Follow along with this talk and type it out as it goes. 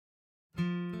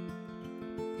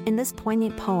In this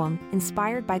poignant poem,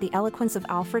 inspired by the eloquence of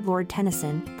Alfred Lord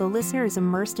Tennyson, the listener is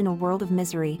immersed in a world of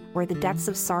misery where the depths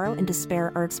of sorrow and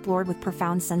despair are explored with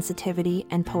profound sensitivity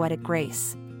and poetic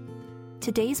grace.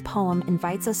 Today's poem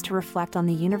invites us to reflect on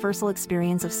the universal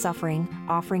experience of suffering,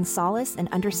 offering solace and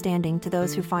understanding to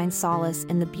those who find solace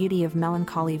in the beauty of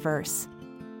melancholy verse.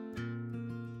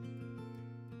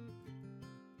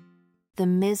 The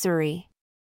Misery.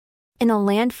 In a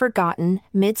land forgotten,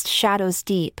 midst shadows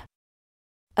deep,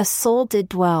 a soul did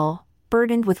dwell,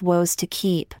 burdened with woes to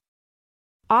keep.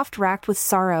 Oft racked with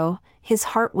sorrow,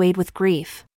 his heart weighed with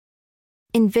grief.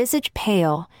 In visage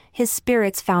pale, his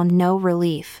spirits found no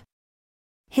relief.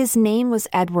 His name was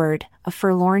Edward, a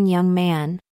forlorn young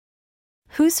man,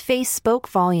 whose face spoke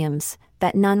volumes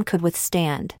that none could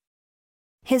withstand.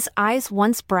 His eyes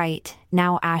once bright,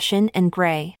 now ashen and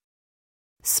gray,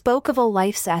 spoke of a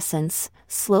life's essence,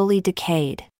 slowly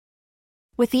decayed.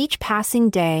 With each passing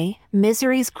day,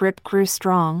 misery's grip grew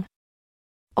strong,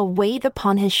 a weight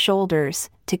upon his shoulders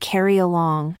to carry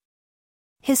along.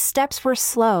 His steps were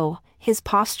slow, his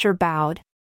posture bowed,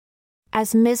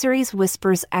 as misery's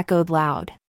whispers echoed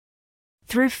loud.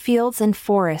 Through fields and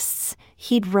forests,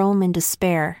 he'd roam in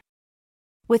despair.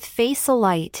 With face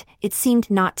alight, it seemed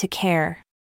not to care.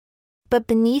 But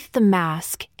beneath the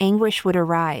mask, anguish would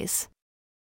arise.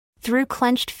 Through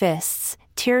clenched fists,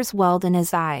 tears welled in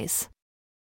his eyes.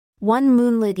 One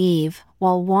moonlit eve,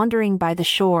 while wandering by the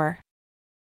shore,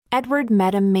 Edward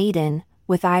met a maiden,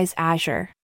 with eyes azure.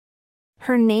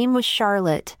 Her name was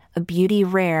Charlotte, a beauty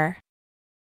rare,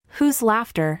 whose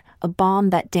laughter, a balm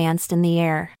that danced in the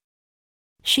air.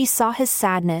 She saw his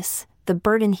sadness, the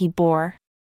burden he bore,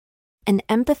 an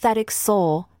empathetic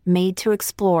soul, made to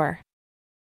explore.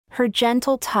 Her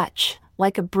gentle touch,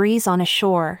 like a breeze on a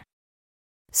shore,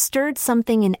 stirred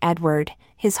something in Edward,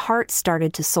 his heart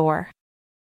started to soar.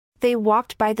 They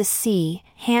walked by the sea,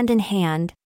 hand in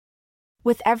hand,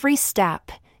 with every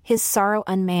step, his sorrow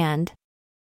unmanned.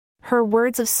 Her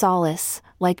words of solace,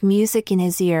 like music in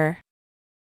his ear,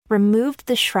 removed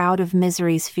the shroud of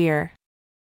misery's fear.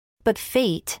 But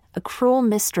fate, a cruel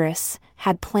mistress,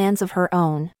 had plans of her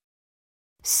own.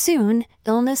 Soon,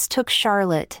 illness took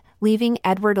Charlotte, leaving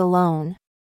Edward alone.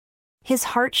 His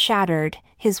heart shattered,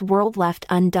 his world left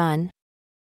undone.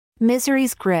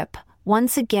 Misery's grip,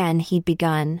 once again he'd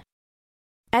begun.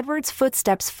 Edward's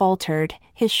footsteps faltered,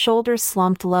 his shoulders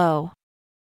slumped low.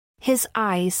 His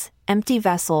eyes, empty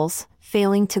vessels,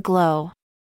 failing to glow.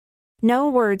 No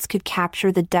words could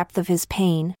capture the depth of his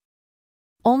pain.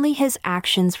 Only his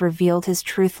actions revealed his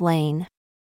truth lane.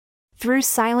 Through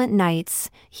silent nights,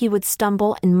 he would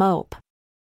stumble and mope.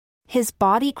 His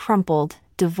body crumpled,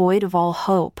 devoid of all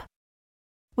hope.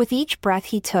 With each breath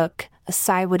he took, a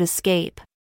sigh would escape,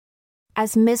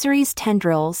 as misery's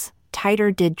tendrils,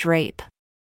 tighter did drape.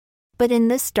 But in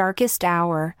this darkest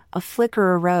hour, a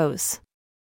flicker arose.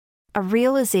 A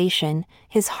realization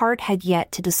his heart had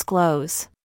yet to disclose.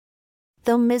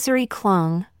 Though misery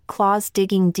clung, claws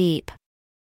digging deep,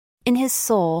 in his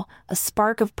soul, a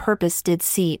spark of purpose did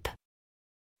seep.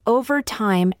 Over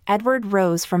time, Edward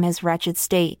rose from his wretched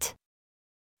state.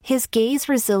 His gaze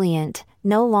resilient,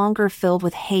 no longer filled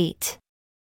with hate.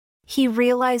 He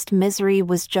realized misery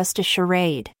was just a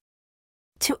charade.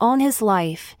 To own his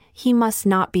life, he must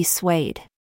not be swayed.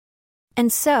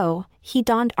 And so, he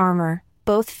donned armor,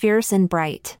 both fierce and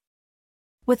bright.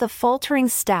 With a faltering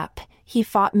step, he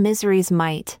fought misery's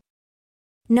might.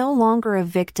 No longer a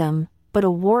victim, but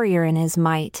a warrior in his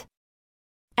might.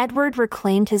 Edward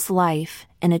reclaimed his life,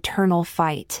 an eternal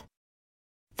fight.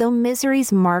 Though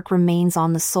misery's mark remains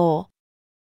on the soul,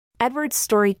 Edward's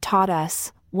story taught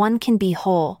us, one can be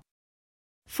whole.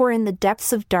 For in the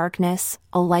depths of darkness,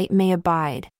 a light may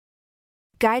abide,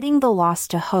 guiding the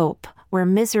lost to hope, where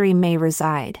misery may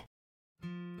reside.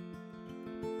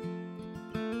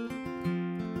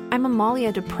 I'm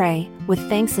Amalia Dupre, with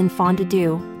thanks and fond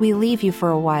adieu, we leave you for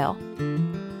a while.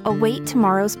 Await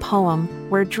tomorrow's poem,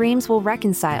 where dreams will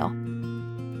reconcile.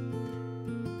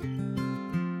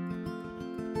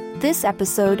 This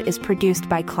episode is produced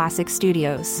by Klassic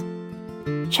Studios.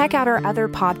 Check out our other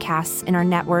podcasts in our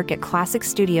network at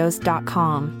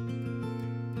klassicstudios.com.